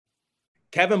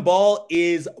Kevin Bahl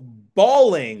is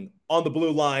balling on the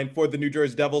blue line for the New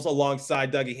Jersey Devils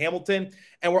alongside Dougie Hamilton.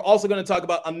 And we're also going to talk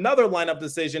about another lineup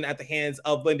decision at the hands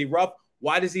of Lindy Ruff.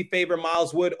 Why does he favor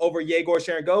Miles Wood over Yegor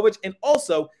Sharangovich? And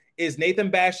also, is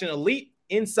Nathan Bastian elite?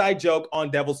 Inside joke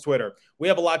on Devils Twitter. We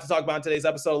have a lot to talk about in today's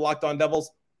episode of Locked On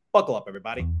Devils. Buckle up,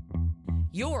 everybody.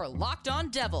 You're Locked On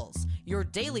Devils, your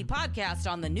daily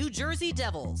podcast on the New Jersey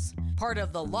Devils. Part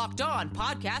of the Locked On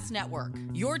Podcast Network,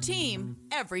 your team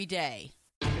every day.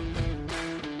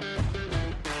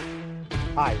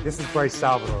 Hi, this is Bryce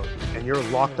Salvador, and you're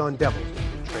Locked On Devils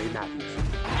with Trey Matthews.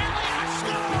 Elliott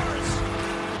scores!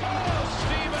 Oh,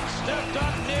 Stevens stepped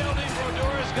up, nailed it.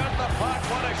 Brodor's got the puck.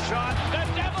 What a shot.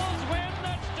 The Devils win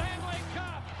the Stanley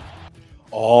Cup.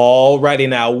 Alrighty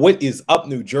now, what is up,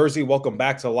 New Jersey? Welcome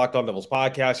back to the Locked On Devils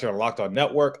podcast here on Locked On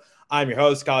Network. I'm your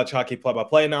host, college hockey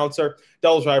play-by-play announcer,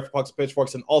 Devils writer for Pucks and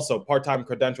Pitchforks, and also part-time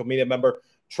credential media member,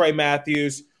 Trey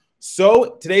Matthews.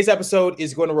 So today's episode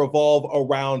is going to revolve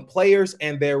around players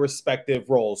and their respective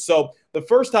roles. So the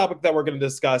first topic that we're going to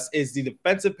discuss is the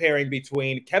defensive pairing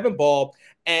between Kevin Bahl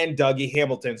and Dougie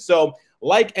Hamilton. So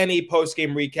like any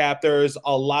post-game recap, there's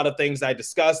a lot of things I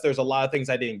discussed. There's a lot of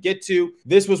things I didn't get to.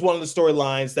 This was one of the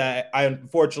storylines that I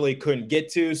unfortunately couldn't get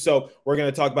to. So we're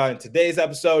going to talk about it in today's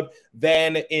episode.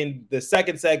 Then in the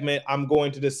second segment, I'm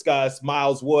going to discuss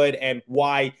Miles Wood and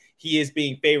why he is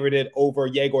being favorited over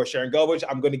Yegor Sharangovich.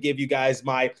 I'm going to give you guys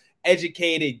my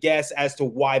educated guess as to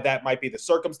why that might be the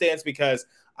circumstance, because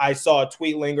I saw a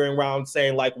tweet lingering around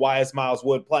saying, like, why is Miles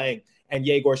Wood playing and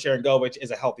Yegor Sharangovich is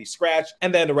a healthy scratch?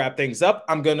 And then to wrap things up,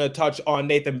 I'm going to touch on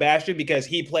Nathan Bastian because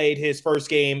he played his first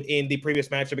game in the previous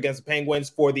matchup against the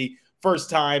Penguins for the first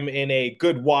time in a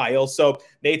good while. So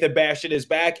Nathan Bastian is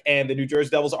back and the New Jersey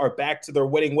Devils are back to their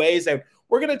winning ways. And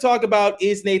we're going to talk about,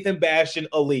 is Nathan Bastian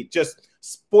elite? Just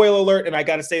spoiler alert, and I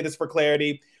got to say this for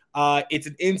clarity. It's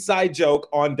an inside joke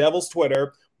on Devils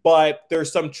Twitter, but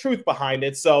there's some truth behind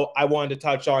it. So I wanted to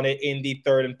touch on it in the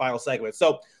third and final segment.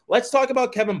 So let's talk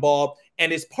about Kevin Bahl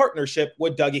and his partnership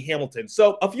with Dougie Hamilton.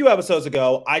 So a few episodes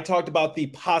ago, I talked about the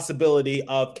possibility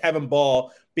of Kevin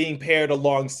Bahl being paired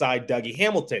alongside Dougie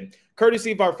Hamilton.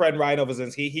 Courtesy of our friend Ryan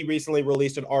Ovazinski, he recently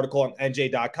released an article on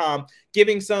NJ.com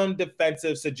giving some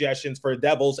defensive suggestions for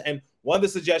Devils. And one of the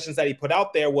suggestions that he put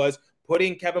out there was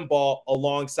putting Kevin Bahl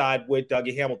alongside with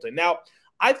Dougie Hamilton. Now,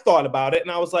 I thought about it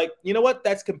and I was like, you know what?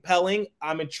 That's compelling.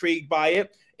 I'm intrigued by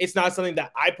it. It's not something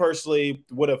that I personally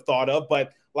would have thought of,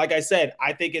 but like I said,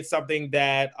 I think it's something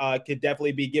that could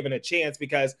definitely be given a chance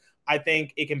because I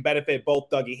think it can benefit both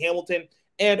Dougie Hamilton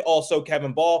and also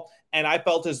Kevin Bahl. And I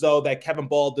felt as though that Kevin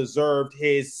Bahl deserved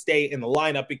his stay in the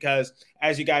lineup because,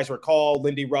 as you guys recall,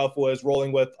 Lindy Ruff was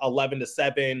rolling with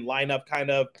 11-7 lineup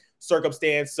kind of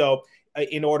circumstance. So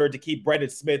in order to keep Brendan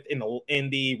Smith in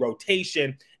the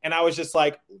rotation. And I was just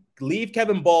like, leave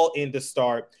Kevin Bahl in to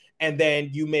start, and then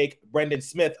you make Brendan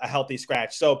Smith a healthy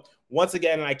scratch. So once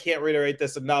again, and I can't reiterate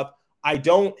this enough, I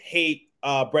don't hate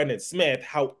Brendan Smith.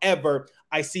 However,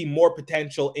 I see more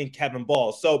potential in Kevin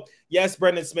Bahl. So yes,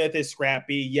 Brendan Smith is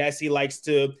scrappy. Yes, he likes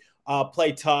to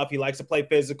play tough. He likes to play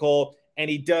physical, and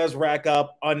he does rack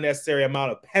up unnecessary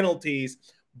amount of penalties.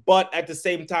 But at the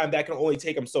same time, that can only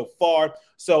take him so far.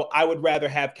 So I would rather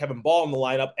have Kevin Bahl in the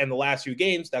lineup. And the last few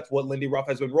games, that's what Lindy Ruff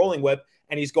has been rolling with.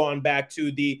 And he's gone back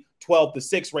to the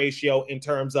 12-6 ratio in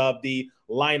terms of the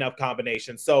lineup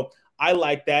combination. So I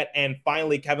like that. And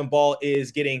finally, Kevin Bahl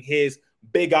is getting his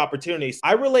big opportunities.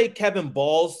 I relate Kevin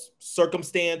Bahl's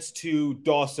circumstance to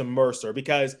Dawson Mercer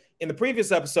because in the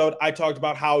previous episode, I talked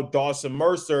about how Dawson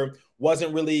Mercer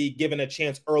wasn't really given a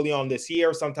chance early on this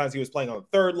year. Sometimes he was playing on the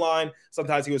third line.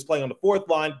 Sometimes he was playing on the fourth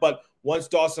line. But once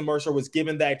Dawson Mercer was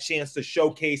given that chance to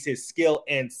showcase his skill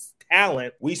and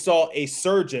talent, we saw a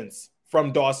surgence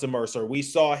from Dawson Mercer. We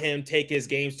saw him take his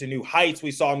games to new heights. We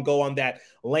saw him go on that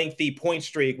lengthy point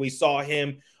streak. We saw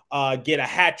him get a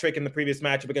hat trick in the previous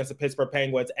matchup against the Pittsburgh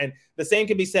Penguins. And the same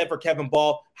can be said for Kevin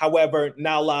Bahl. However,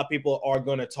 not a lot of people are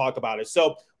going to talk about it.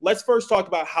 So let's first talk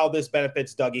about how this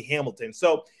benefits Dougie Hamilton.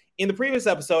 So in the previous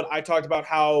episode, I talked about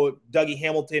how Dougie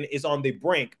Hamilton is on the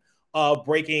brink of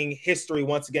breaking history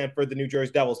once again for the New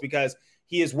Jersey Devils because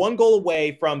he is one goal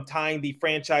away from tying the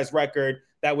franchise record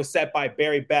that was set by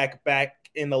Barry Beck back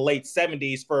in the late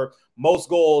 70s for most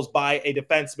goals by a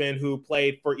defenseman who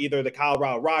played for either the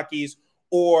Colorado Rockies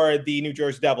or the New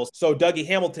Jersey Devils. So Dougie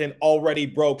Hamilton already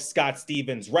broke Scott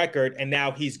Stevens' record, and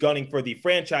now he's gunning for the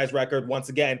franchise record, once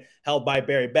again, held by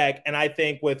Barry Beck. And I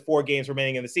think with 4 games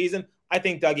remaining in the season, I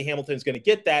think Dougie Hamilton is going to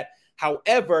get that.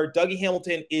 However, Dougie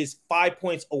Hamilton is 5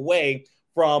 points away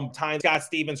from tying Scott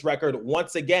Stevens' record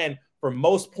once again for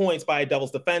most points by a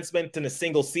Devils defenseman in a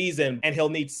single season, and he'll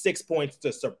need 6 points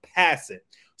to surpass it.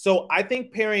 So I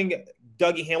think pairing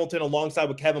Dougie Hamilton alongside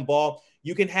with Kevin Bahl,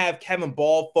 you can have Kevin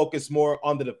Bahl focus more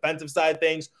on the defensive side of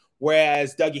things,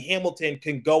 whereas Dougie Hamilton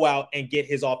can go out and get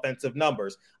his offensive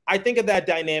numbers. I think of that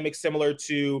dynamic similar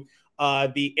to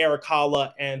the Eric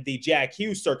Holla and the Jack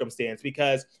Hughes circumstance,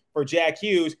 because for Jack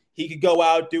Hughes, he could go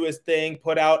out, do his thing,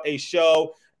 put out a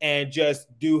show, and just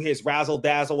do his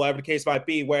razzle-dazzle, whatever the case might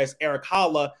be, whereas Eric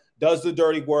Holla does the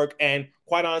dirty work, and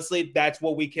quite honestly, that's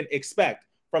what we can expect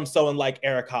from someone like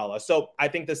Eric Holla. So I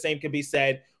think the same can be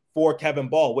said for Kevin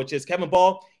Bahl, which is Kevin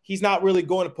Bahl, he's not really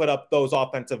going to put up those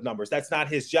offensive numbers. That's not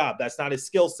his job. That's not his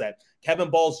skill set. Kevin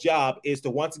Bahl's job is to,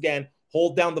 once again,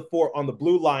 hold down the fort on the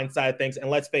blue line side of things. And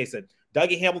let's face it,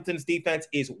 Dougie Hamilton's defense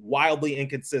is wildly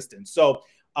inconsistent. So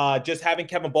just having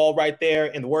Kevin Bahl right there,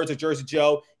 in the words of Jersey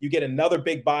Joe, you get another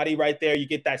big body right there. You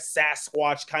get that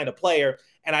Sasquatch kind of player.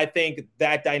 And I think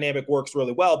that dynamic works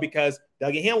really well because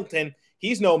Dougie Hamilton,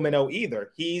 he's no minnow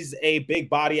either. He's a big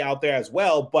body out there as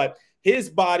well, but his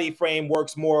body frame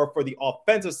works more for the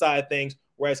offensive side of things,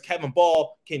 whereas Kevin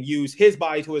Bahl can use his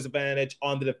body to his advantage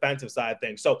on the defensive side of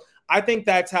things. So I think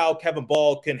that's how Kevin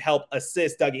Bahl can help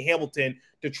assist Dougie Hamilton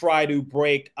to try to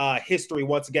break history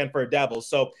once again for the Devils.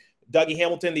 So Dougie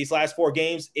Hamilton, these last 4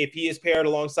 games, if he is paired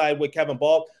alongside with Kevin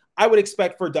Bahl, I would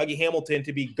expect for Dougie Hamilton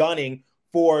to be gunning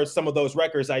for some of those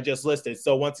records I just listed.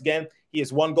 So once again, he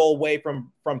is 1 goal away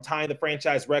from tying the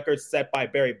franchise record set by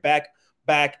Barry Beck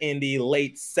back in the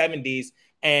late 70s.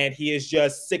 And he is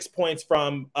just 6 points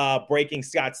from breaking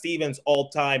Scott Stevens'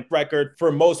 all-time record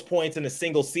for most points in a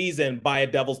single season by a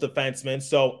Devils defenseman.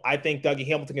 So I think Dougie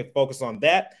Hamilton can focus on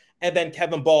that. And then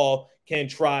Kevin Bahl can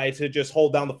try to just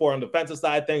hold down the fort on the defensive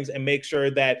side of things and make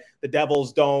sure that the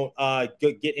Devils don't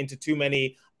get into too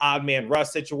many odd man rush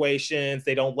situations.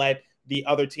 They don't let the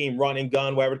other team run and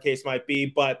gun, whatever the case might be.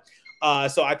 But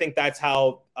so I think that's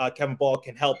how Kevin Bahl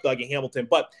can help Dougie Hamilton.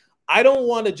 But I don't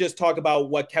want to just talk about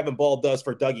what Kevin Bahl does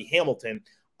for Dougie Hamilton.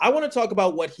 I want to talk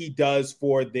about what he does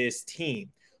for this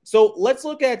team. So let's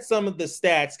look at some of the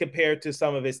stats compared to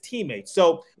some of his teammates.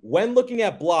 So when looking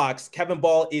at blocks, Kevin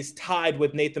Bahl is tied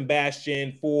with Nathan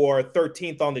Bastian for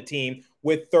 13th on the team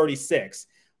with 36.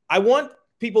 I want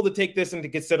people to take this into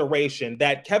consideration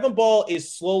that Kevin Bahl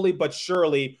is slowly but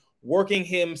surely working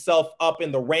himself up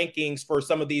in the rankings for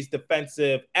some of these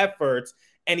defensive efforts,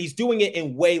 and he's doing it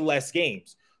in way less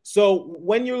games. So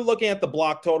when you're looking at the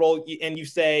block total and you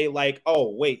say like,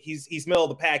 oh, wait, he's middle of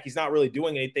the pack, he's not really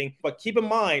doing anything. But keep in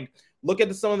mind, look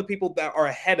at some of the people that are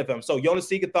ahead of him. So Jonas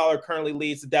Siegenthaler currently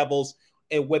leads the Devils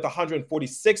with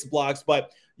 146 blocks,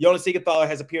 but Jonas Siegenthaler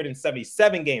has appeared in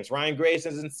 77 games. Ryan Graves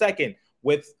is in second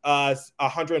with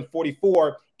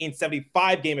 144 in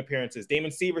 75 game appearances. Damon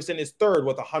Severson is third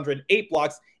with 108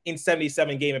 blocks in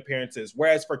 77 game appearances.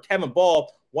 Whereas for Kevin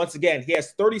Bahl, once again, he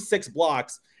has 36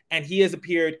 blocks and he has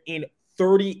appeared in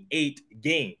 38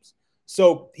 games.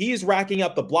 So he is racking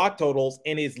up the block totals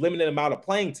in his limited amount of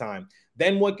playing time.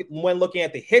 Then when looking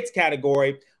at the hits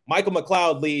category, Michael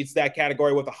McLeod leads that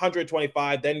category with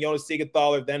 125, then Jonas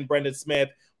Siegenthaler, then Brendan Smith.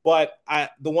 But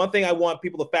the one thing I want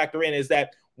people to factor in is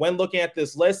that when looking at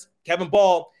this list, Kevin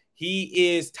Bahl,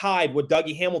 he is tied with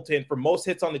Dougie Hamilton for most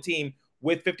hits on the team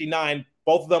with 59.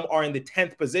 Both of them are in the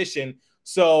 10th position.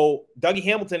 So Dougie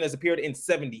Hamilton has appeared in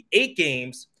 78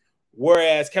 games,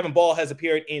 whereas Kevin Bahl has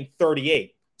appeared in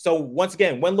 38. So once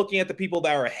again, when looking at the people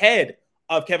that are ahead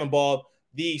of Kevin Bahl,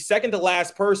 the second to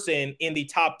last person in the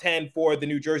top 10 for the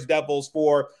New Jersey Devils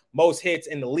for most hits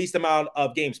in the least amount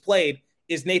of games played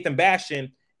is Nathan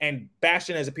Bastian, and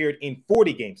Bastian has appeared in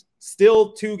 40 games,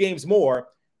 still 2 games more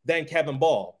than Kevin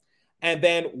Bahl. And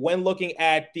then when looking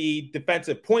at the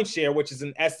defensive point share, which is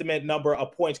an estimate number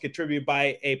of points contributed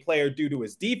by a player due to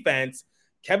his defense,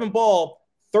 Kevin Bahl,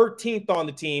 13th on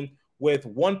the team with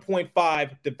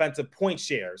 1.5 defensive point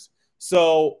shares.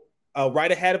 So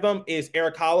right ahead of him is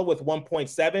Eric Holla with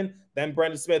 1.7, then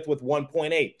Brendan Smith with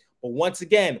 1.8. But once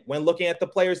again, when looking at the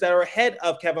players that are ahead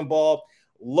of Kevin Bahl,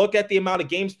 look at the amount of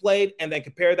games played and then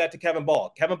compare that to Kevin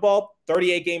Bahl. Kevin Bahl,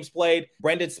 38 games played.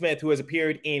 Brendan Smith, who has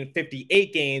appeared in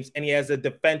 58 games, and he has a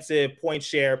defensive point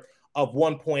share of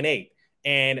 1.8.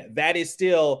 And that is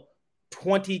still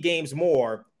 20 games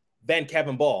more than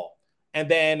Kevin Bahl. And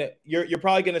then you're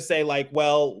probably going to say, like,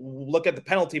 well, look at the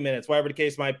penalty minutes, whatever the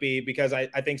case might be, because I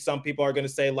think some people are going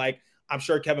to say, like, I'm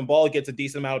sure Kevin Bahl gets a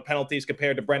decent amount of penalties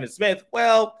compared to Brendan Smith.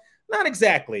 Well, not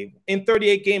exactly. In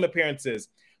 38 game appearances,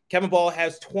 Kevin Bahl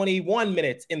has 21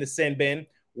 minutes in the sin bin,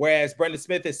 whereas Brendan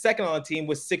Smith is second on the team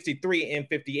with 63 in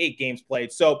 58 games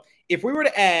played. So if we were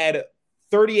to add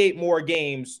 38 more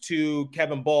games to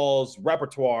Kevin Bahl's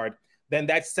repertoire, then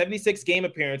that's 76 game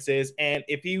appearances. And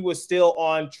if he was still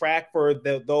on track for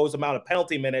those amount of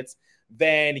penalty minutes,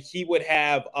 then he would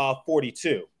have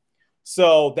 42.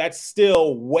 So that's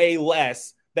still way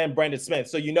less than Brendan Smith.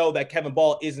 So you know that Kevin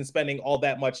Bahl isn't spending all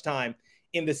that much time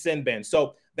in the sin bin.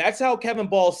 So that's how Kevin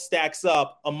Bahl stacks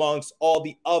up amongst all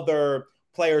the other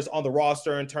players on the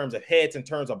roster in terms of hits, in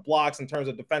terms of blocks, in terms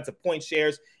of defensive point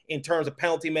shares, in terms of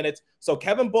penalty minutes. So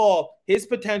Kevin Bahl, his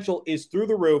potential is through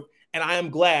the roof, and I am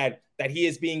glad that he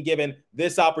is being given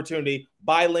this opportunity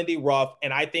by Lindy Ruff,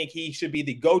 and I think he should be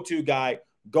the go-to guy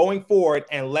going forward,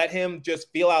 and let him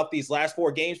just feel out these last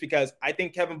 4 games, because I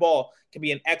think Kevin Bahl can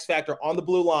be an X factor on the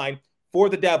blue line for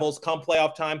the Devils come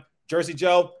playoff time. Jersey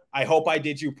Joe, I hope I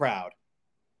did you proud.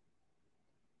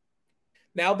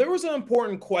 Now, there was an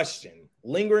important question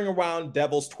lingering around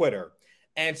Devils Twitter,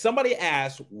 and somebody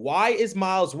asked, why is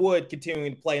Miles Wood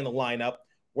continuing to play in the lineup,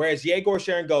 whereas Yegor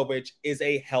Sharangovich is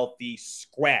a healthy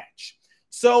scratch?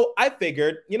 So I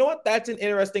figured, you know what, that's an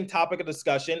interesting topic of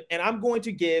discussion, and I'm going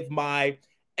to give my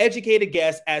educated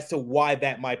guess as to why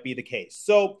that might be the case.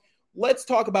 So let's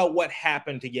talk about what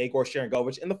happened to Yegor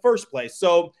Sharangovich in the first place.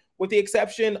 So with the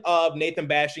exception of Nathan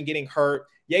Bastian getting hurt,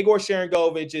 Yegor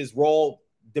Sharangovich's role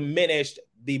diminished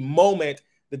the moment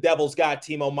the Devils got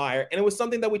Timo Meier. And it was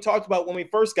something that we talked about when we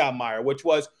first got Meier, which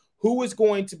was who was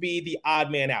going to be the odd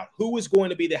man out? Who was going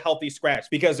to be the healthy scratch?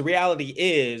 Because the reality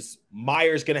is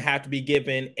Meier's going to have to be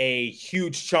given a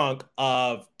huge chunk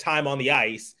of time on the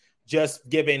ice, just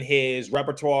given his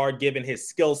repertoire, given his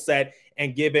skill set,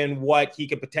 and given what he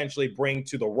could potentially bring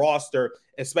to the roster,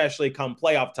 especially come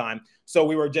playoff time. So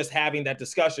we were just having that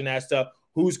discussion as to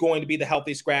who's going to be the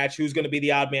healthy scratch, who's going to be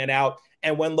the odd man out.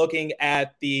 And when looking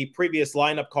at the previous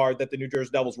lineup card that the New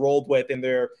Jersey Devils rolled with in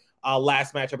their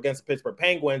last matchup against the Pittsburgh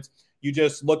Penguins, you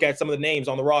just look at some of the names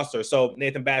on the roster. So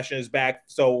Nathan Bastian is back,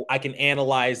 so I can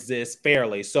analyze this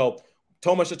fairly. So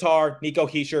Tomas Tatar, Nico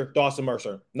Hischier, Dawson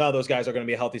Mercer. None of those guys are going to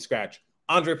be a healthy scratch.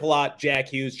 Andre Palat, Jack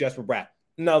Hughes, Jesper Bratt.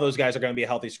 None of those guys are going to be a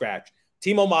healthy scratch.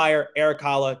 Timo Meier, Erik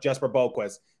Haula, Jesper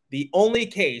Boquist. The only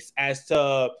case as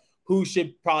to who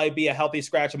should probably be a healthy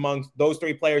scratch among those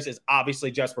 3 players is obviously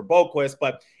Jesper Boquist,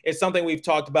 but it's something we've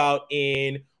talked about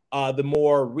in the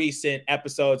more recent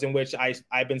episodes in which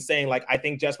I've been saying, like, I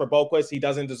think Jesper Boquist, he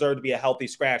doesn't deserve to be a healthy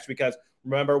scratch, because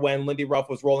remember when Lindy Ruff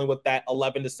was rolling with that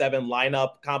 11-7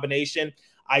 lineup combination,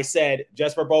 I said,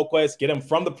 Jesper Boquist, get him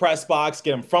from the press box,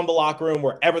 get him from the locker room,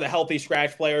 wherever the healthy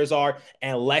scratch players are,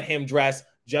 and let him dress.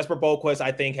 Jesper Boquist,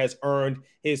 I think, has earned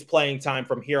his playing time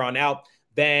from here on out.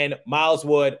 Then Miles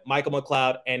Wood, Michael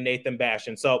McLeod, and Nathan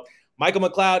Bastian. So Michael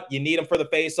McLeod, you need him for the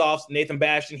faceoffs. Nathan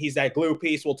Bastian, he's that glue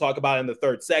piece we'll talk about in the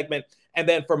third segment. And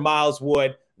then for Miles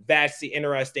Wood, that's the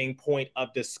interesting point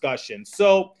of discussion.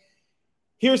 So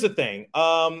here's the thing.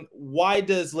 Why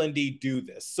does Lindy do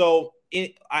this? So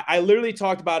I literally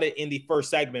talked about it in the first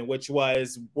segment, which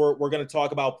was we're going to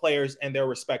talk about players and their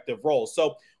respective roles.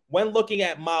 So when looking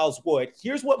at Miles Wood,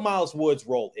 here's what Miles Wood's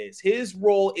role is. His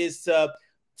role is to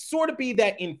sort of be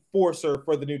that enforcer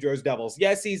for the New Jersey Devils.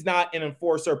 Yes, he's not an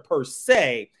enforcer per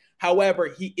se. However,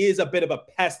 he is a bit of a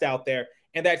pest out there,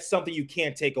 and that's something you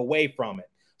can't take away from it.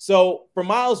 So for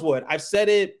Miles Wood, I've said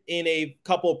it in a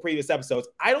couple of previous episodes.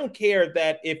 I don't care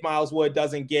that if Miles Wood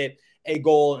doesn't get a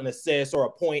goal, an assist, or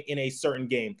a point in a certain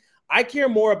game. I care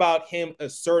more about him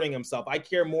asserting himself. I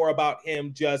care more about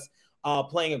him just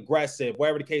playing aggressive,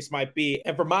 whatever the case might be.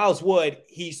 And for Miles Wood,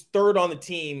 he's third on the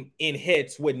team in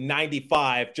hits with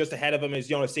 95. Just ahead of him is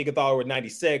Jonas Siegenthaler with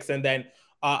 96. And then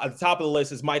at the top of the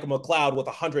list is Michael McLeod with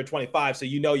 125. So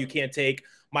you know you can't take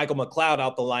Michael McLeod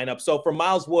out the lineup. So for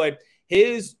Miles Wood,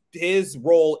 his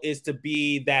role is to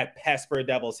be that pest for the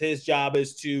Devils. His job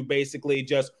is to basically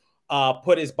just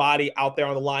put his body out there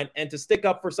on the line and to stick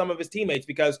up for some of his teammates.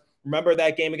 Because remember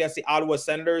that game against the Ottawa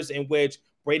Senators in which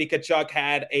Brady Tkachuk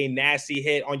had a nasty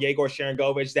hit on Yegor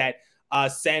Sharangovich that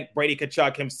sent Brady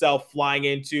Tkachuk himself flying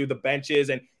into the benches,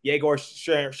 and Yegor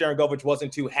Sharangovich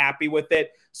wasn't too happy with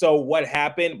it. So what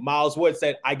happened? Miles Wood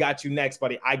said, I got you next,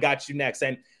 buddy. I got you next.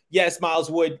 And yes, Miles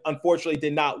Wood unfortunately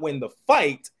did not win the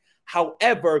fight.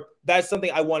 However, that's something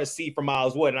I want to see from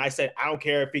Miles Wood. And I said, I don't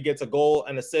care if he gets a goal,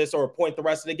 an assist, or a point the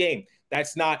rest of the game.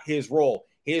 That's not his role.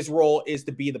 His role is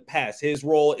to be the pest. His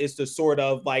role is to sort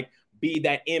of like be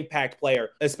that impact player,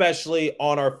 especially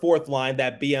on our fourth line,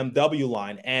 that BMW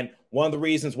line. And one of the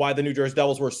reasons why the New Jersey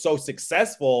Devils were so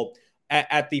successful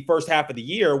at the first half of the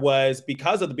year was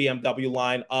because of the BMW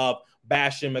line of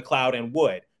Bastian, McLeod, and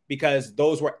Wood, because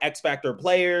those were X-factor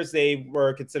players. They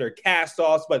were considered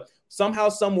cast-offs, but somehow,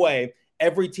 some way,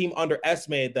 every team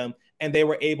underestimated them, and they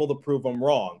were able to prove them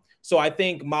wrong. So I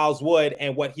think Miles Wood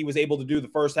and what he was able to do the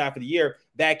first half of the year,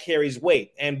 that carries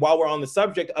weight. And while we're on the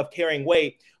subject of carrying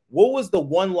weight, what was the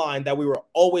one line that we were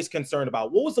always concerned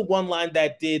about? What was the one line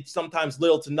that did sometimes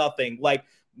little to nothing? Like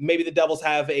maybe the Devils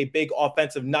have a big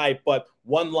offensive night, but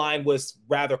one line was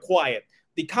rather quiet.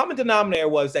 The common denominator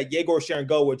was that Yegor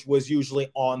Sharangovich was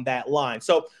usually on that line.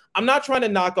 So I'm not trying to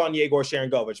knock on Yegor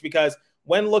Sharangovich because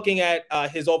when looking at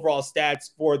his overall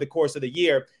stats for the course of the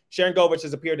year, Sharangovich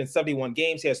has appeared in 71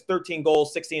 games. He has 13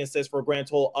 goals, 16 assists for a grand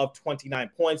total of 29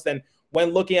 points. Then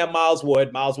when looking at Miles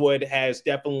Wood has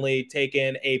definitely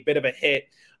taken a bit of a hit,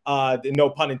 no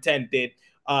pun intended,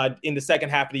 in the second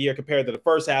half of the year compared to the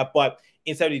first half. But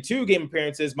in 72 game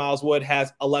appearances, Miles Wood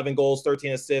has 11 goals,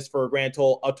 13 assists for a grand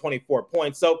total of 24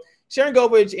 points. So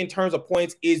Sharangovich, in terms of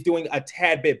points, is doing a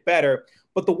tad bit better.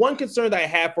 But the one concern that I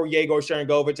have for Yegor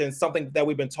Sharangovich, and something that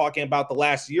we've been talking about the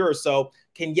last year or so,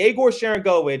 can Yegor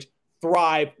Sharangovich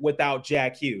thrive without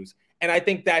Jack Hughes? And I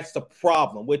think that's the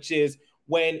problem, which is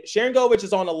when Sharangovich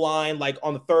is on a line, like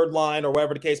on the third line or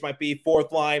whatever the case might be,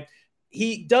 fourth line,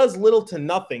 he does little to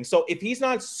nothing. So if he's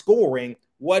not scoring,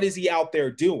 what is he out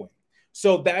there doing?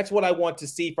 So that's what I want to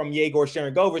see from Yegor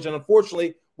Sharangovich. And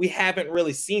unfortunately, we haven't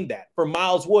really seen that. For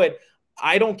Miles Wood,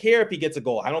 I don't care if he gets a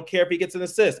goal. I don't care if he gets an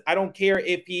assist. I don't care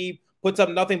if he puts up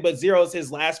nothing but zeros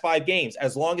his last 5 games.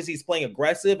 As long as he's playing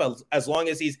aggressive, as long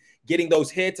as he's getting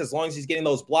those hits, as long as he's getting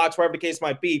those blocks, whatever the case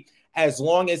might be, as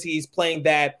long as he's playing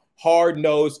that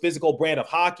hard-nosed physical brand of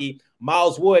hockey,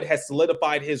 Miles Wood has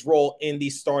solidified his role in the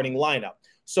starting lineup.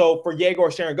 So for Yegor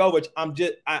Sharangovich,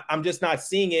 I'm just not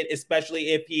seeing it, especially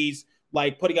if he's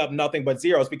like putting up nothing but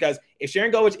zeros, because if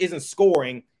Sharangovich isn't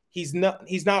scoring, he's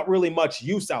not really much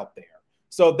use out there.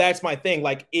 So that's my thing.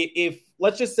 Like if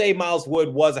let's just say Miles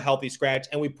Wood was a healthy scratch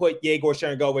and we put Yegor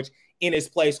Sharangovich in his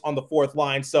place on the fourth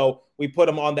line, so we put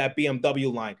him on that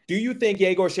BMW line. Do you think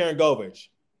Yegor Sharangovich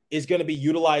is going to be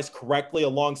utilized correctly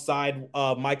alongside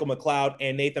Michael McLeod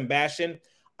and Nathan Bastian?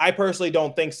 I personally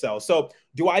don't think so. So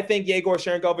do I think Yegor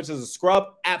Sharangovich is a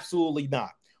scrub? Absolutely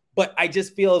not. But I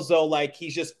just feel as though like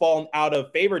he's just fallen out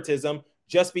of favoritism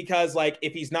just because like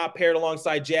if he's not paired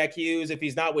alongside Jack Hughes, if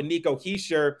he's not with Nico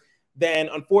Hischier, then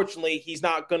unfortunately he's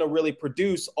not going to really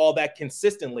produce all that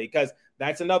consistently, because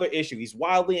that's another issue. He's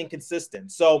wildly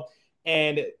inconsistent. So,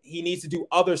 and he needs to do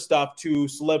other stuff to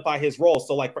solidify his role.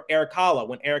 So like for Erik Haula,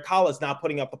 when Erik Haula is not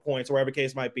putting up the points or whatever the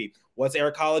case might be, what's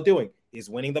Erik Haula doing? He's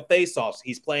winning the faceoffs.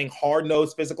 He's playing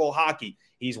hard-nosed physical hockey.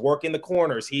 He's working the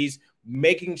corners. He's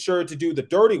making sure to do the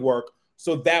dirty work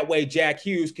so that way Jack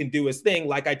Hughes can do his thing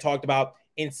like I talked about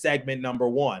in segment number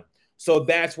 1. So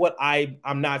that's what I'm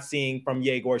not seeing from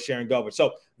Yegor Sharangovich.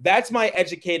 So that's my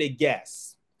educated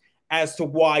guess as to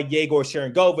why Yegor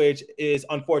Sharangovich is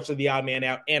unfortunately the odd man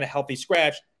out and a healthy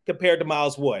scratch compared to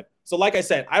Miles Wood. So like I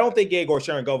said, I don't think Yegor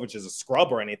Sharangovich is a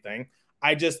scrub or anything.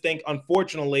 I just think,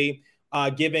 unfortunately,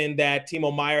 given that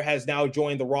Timo Meier has now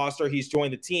joined the roster, he's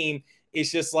joined the team, it's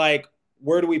just like,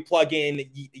 where do we plug in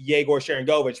Yegor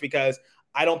Sharangovich? Because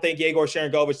I don't think Yegor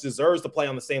Sharangovich deserves to play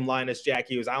on the same line as Jack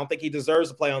Hughes. I don't think he deserves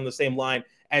to play on the same line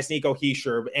as Nico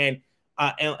Hischier. And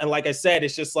like I said,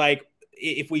 it's just like,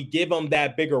 if we give him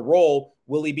that bigger role,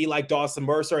 will he be like Dawson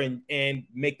Mercer and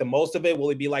make the most of it? Will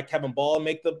he be like Kevin Bahl and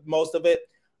make the most of it?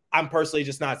 I'm personally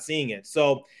just not seeing it.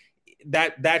 So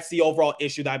that's the overall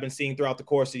issue that I've been seeing throughout the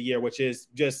course of the year, which is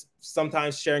just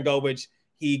sometimes Sharangovich,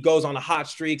 he goes on a hot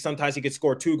streak. Sometimes he could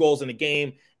score 2 goals in a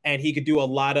game and he could do a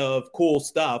lot of cool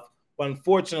stuff. But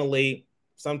unfortunately,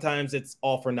 sometimes it's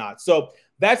all for naught. So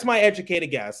that's my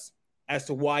educated guess as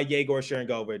to why Yegor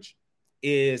Sharangovich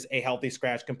is a healthy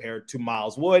scratch compared to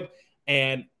Miles Wood.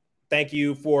 And thank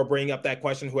you for bringing up that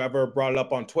question, whoever brought it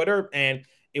up on Twitter. And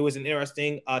it was an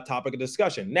interesting topic of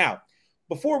discussion. Now,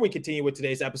 before we continue with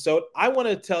today's episode, I want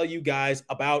to tell you guys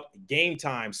about Game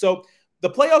Time. So the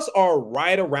playoffs are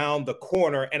right around the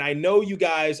corner, and I know you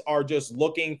guys are just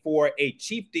looking for a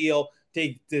cheap deal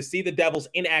to see the Devils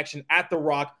in action at the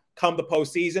Rock come the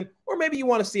postseason, or maybe you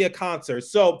want to see a concert.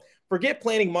 So forget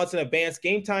planning months in advance.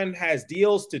 Game Time has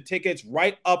deals to tickets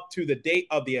right up to the date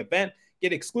of the event.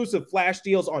 Get exclusive flash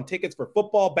deals on tickets for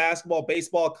football, basketball,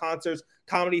 baseball, concerts,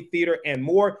 comedy, theater, and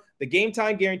more. The Game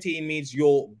Time guarantee means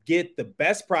you'll get the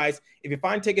best price. If you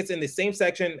find tickets in the same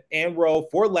section and row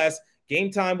for less,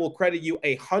 Game Time will credit you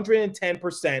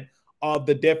 110% of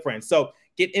the difference. So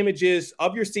get images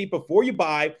of your seat before you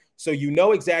buy so you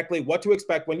know exactly what to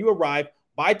expect when you arrive.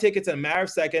 Buy tickets in a matter of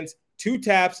seconds, 2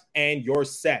 taps, and you're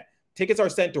set. Tickets are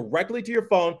sent directly to your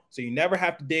phone, so you never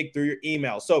have to dig through your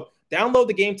email. So download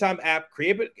the Game Time app,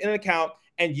 create an account,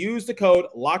 and use the code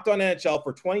LOCKEDONNHL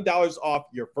for $20 off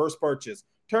your first purchase.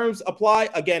 Terms apply.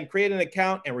 Again, create an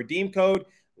account and redeem code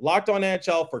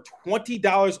LOCKEDONNHL for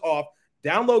 $20 off.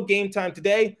 Download Game Time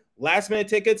today. Last-minute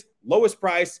tickets, lowest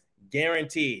price,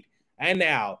 guaranteed. And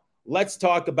now, let's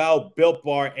talk about Built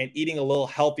Bar and eating a little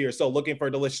healthier. So looking for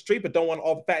a delicious treat but don't want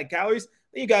all the fat and calories,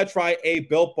 then you got to try a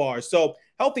Built Bar. So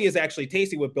healthy is actually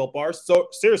tasty with Built Bars. So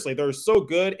seriously, they're so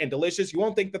good and delicious, you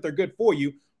won't think that they're good for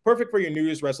you. Perfect for your New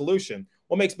Year's resolution.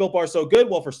 What makes Built Bars so good?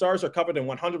 Well, for starters, they're covered in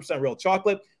 100% real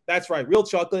chocolate. That's right, real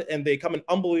chocolate, and they come in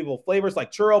unbelievable flavors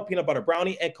like churro, peanut butter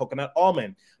brownie, and coconut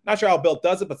almond. Not sure how Built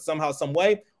does it, but somehow, some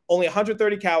way, only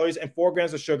 130 calories and 4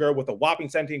 grams of sugar with a whopping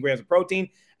 17 grams of protein.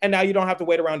 And now you don't have to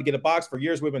wait around to get a box. For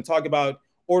years, we've been talking about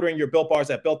ordering your Built Bars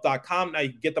at Built.com. Now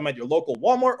you can get them at your local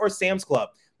Walmart or Sam's Club.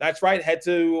 That's right. Head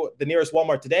to the nearest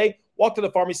Walmart today, walk to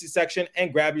the pharmacy section,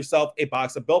 and grab yourself a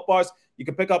box of Built Bars. You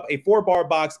can pick up a 4-bar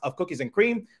box of cookies and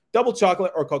cream, double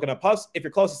chocolate, or coconut puffs. If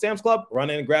you're close to Sam's Club,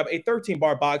 run in and grab a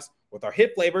 13-bar box with our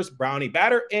hit flavors, brownie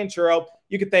batter and churro.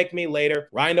 You can thank me later.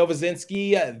 Ryan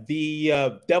Novozinski,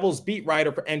 the Devils beat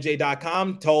writer for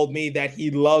NJ.com, told me that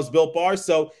he loves Built Bars,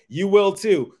 so you will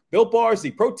too. Built Bars, the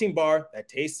protein bar that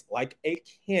tastes like a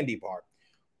candy bar.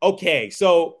 Okay,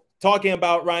 so talking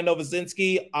about Ryan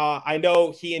Novozinski, I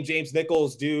know he and James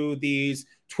Nichols do these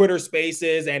Twitter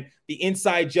spaces, and the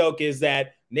inside joke is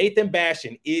that Nathan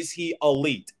Bastian, is he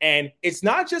elite? And it's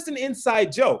not just an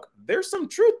inside joke. There's some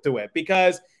truth to it,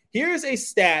 because here's a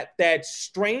stat that's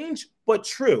strange but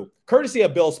true. Courtesy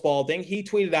of Bill Spalding, he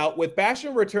tweeted out, with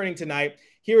Bastian returning tonight,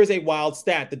 here is a wild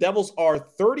stat. The Devils are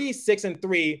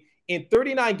 36-3 in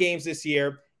 39 games this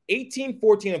year,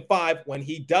 18-14-5 when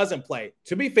he doesn't play.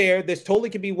 To be fair, this totally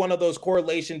could be one of those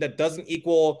correlation that doesn't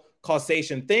equal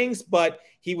causation things, but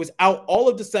he was out all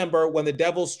of December when the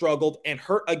Devils struggled and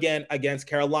hurt again against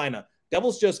Carolina.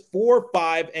 Devils just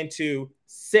 4-5-2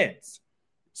 since.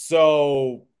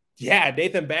 So yeah,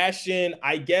 Nathan Bastian,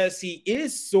 I guess he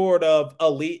is sort of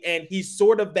elite, and he's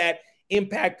sort of that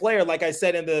impact player. Like I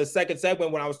said in the second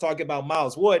segment when I was talking about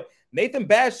Miles Wood, Nathan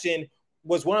Bastian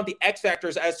was one of the X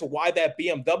factors as to why that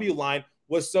BMW line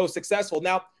was so successful.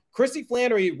 Now, Christy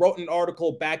Flannery wrote an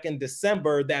article back in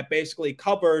December that basically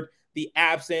covered the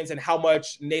absence and how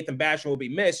much Nathan Bastian will be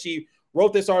missed. She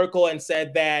wrote this article and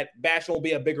said that Bastian will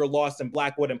be a bigger loss than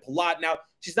Blackwood and Palat. Now,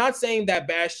 she's not saying that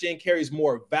Bastian carries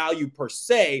more value per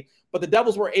se, but the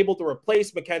Devils were able to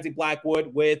replace Mackenzie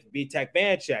Blackwood with Vitek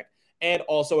Vanecek and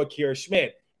also Akira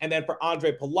Schmidt. And then for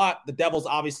Andre Palat, the Devils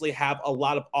obviously have a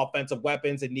lot of offensive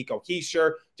weapons in Nico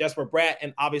Hischier, Jesper Bratt,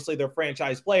 and obviously their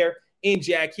franchise player in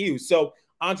Jack Hughes. So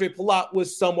Andre Palat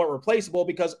was somewhat replaceable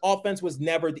because offense was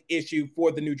never the issue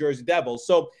for the New Jersey Devils.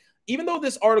 So even though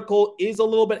this article is a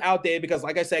little bit outdated, because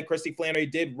like I said, Christy Flannery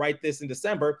did write this in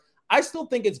December, I still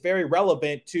think it's very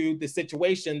relevant to the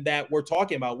situation that we're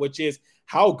talking about, which is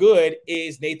how good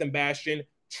is Nathan Bastian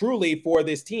truly for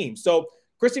this team? So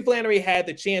Christy Flannery had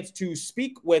the chance to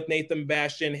speak with Nathan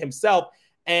Bastian himself,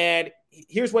 and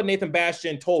here's what Nathan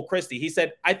Bastian told Christy. He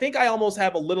said, I think I almost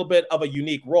have a little bit of a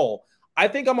unique role. I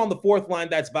think I'm on the fourth line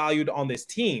that's valued on this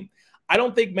team. I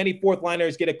don't think many fourth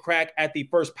liners get a crack at the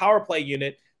first power play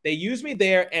unit. They use me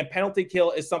there, and penalty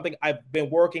kill is something I've been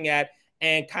working at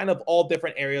and kind of all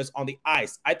different areas on the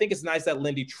ice. I think it's nice that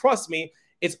Lindy trusts me.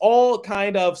 It's all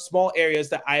kind of small areas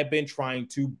that I have been trying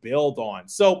to build on.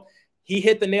 So he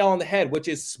hit the nail on the head, which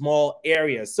is small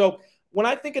areas. So when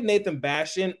I think of Nathan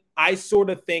Bastian, I sort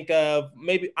of think of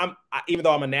even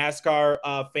though I'm a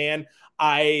NASCAR fan,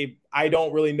 I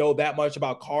don't really know that much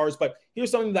about cars, but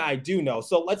here's something that I do know.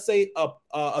 So let's say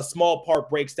a small part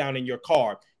breaks down in your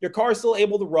car. Your car is still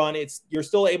able to run. You're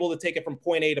still able to take it from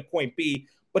point A to point B,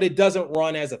 but it doesn't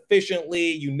run as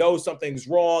efficiently. You know something's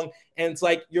wrong, and it's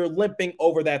like you're limping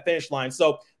over that finish line.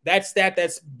 So that stat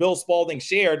that's Bill Spalding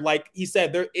shared, like he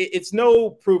said, it's no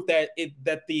proof that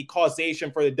the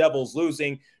causation for the Devils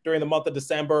losing during the month of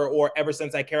December or ever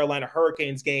since that Carolina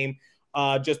Hurricanes game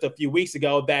just a few weeks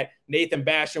ago, that Nathan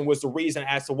Bastian was the reason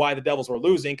as to why the Devils were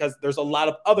losing, because there's a lot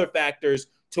of other factors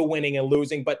to winning and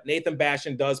losing, but Nathan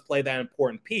Bastian does play that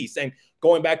important piece. And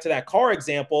going back to that car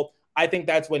example, I think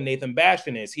that's what Nathan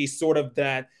Bastian is. He's sort of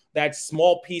that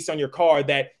small piece on your car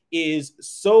that is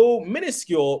so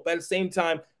minuscule, but at the same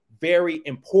time, very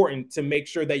important to make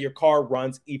sure that your car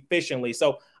runs efficiently.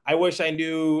 So I wish I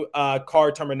knew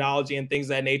car terminology and things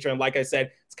of that nature. And like I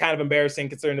said, it's kind of embarrassing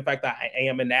considering the fact that I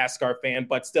am a NASCAR fan,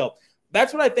 but still,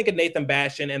 that's what I think of Nathan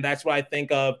Bastian, and that's what I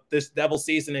think of this Devils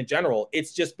season in general.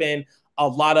 It's just been a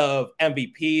lot of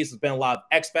MVPs, it's been a lot of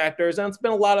X factors, and it's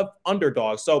been a lot of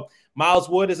underdogs. So Miles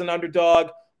Wood is an underdog,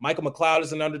 Michael McLeod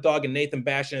is an underdog, and Nathan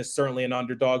Bastian is certainly an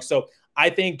underdog. So I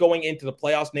think going into the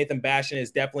playoffs, Nathan Bastian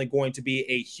is definitely going to be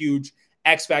a huge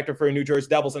X factor for the New Jersey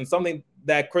Devils. And something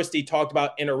that Christy talked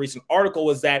about in a recent article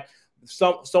was that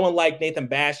someone like Nathan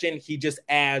Bastian, he just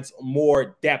adds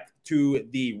more depth to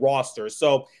the roster.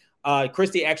 So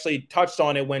Christy actually touched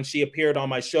on it when she appeared on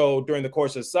my show during the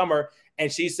course of summer.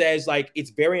 And she says, like,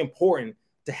 it's very important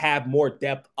to have more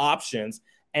depth options.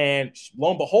 And lo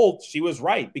and behold, she was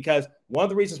right, because one of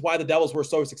the reasons why the Devils were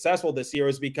so successful this year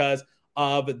is because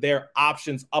of their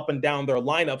options up and down their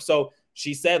lineup. So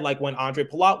she said, like, when Andre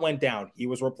Palat went down, he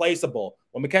was replaceable.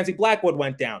 When Mackenzie Blackwood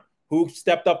went down, who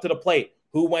stepped up to the plate?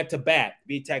 Who went to bat?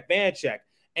 Vitek Vanecek,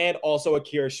 and also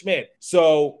Akira Schmid.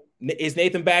 So is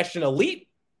Nathan Bastian elite?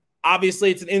 Obviously,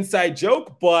 it's an inside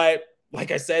joke, but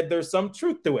like I said, there's some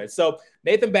truth to it. So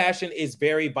Nathan Bastian is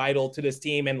very vital to this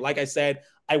team. And like I said,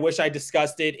 I wish I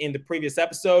discussed it in the previous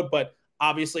episode, but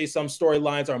obviously some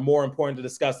storylines are more important to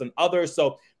discuss than others.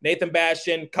 So Nathan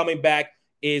Bastian coming back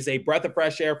is a breath of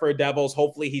fresh air for the Devils.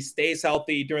 Hopefully he stays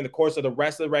healthy during the course of the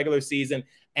rest of the regular season.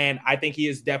 And I think he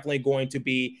is definitely going to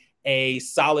be a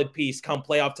solid piece come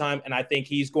playoff time. And I think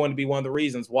he's going to be one of the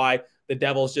reasons why the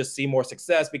Devils just see more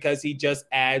success, because he just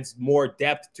adds more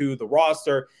depth to the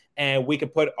roster, and we can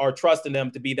put our trust in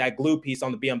them to be that glue piece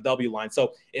on the BMW line.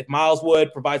 So if Miles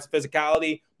Wood provides the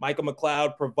physicality, Michael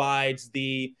McLeod provides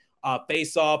the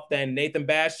face-off, then Nathan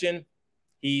Bastian,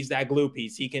 he's that glue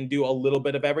piece. He can do a little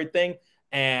bit of everything.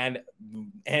 And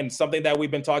something that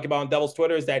we've been talking about on Devils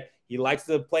Twitter is that he likes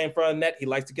to play in front of the net. He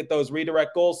likes to get those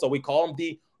redirect goals. So we call him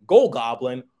the goal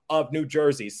goblin of New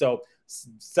Jersey. So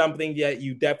something that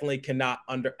you definitely cannot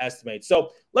underestimate.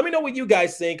 So let me know what you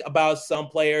guys think about some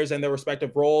players and their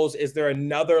respective roles. Is there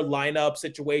another lineup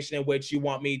situation in which you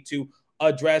want me to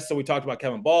address? So we talked about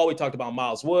Kevin Bahl, we talked about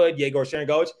Miles Wood, Yegor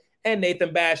Sharangovich, and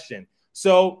Nathan Bastian.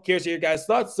 So here's your guys'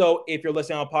 thoughts. So if you're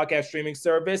listening on a podcast streaming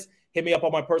service, hit me up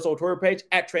on my personal Twitter page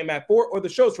at TreyMatt4 or the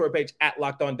show's Twitter page at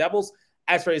Locked On Devils.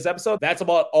 As for today's episode, that's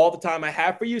about all the time I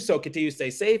have for you. So continue to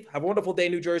stay safe. Have a wonderful day,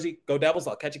 New Jersey. Go Devils.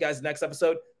 I'll catch you guys in the next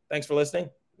episode. Thanks for listening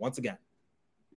once again.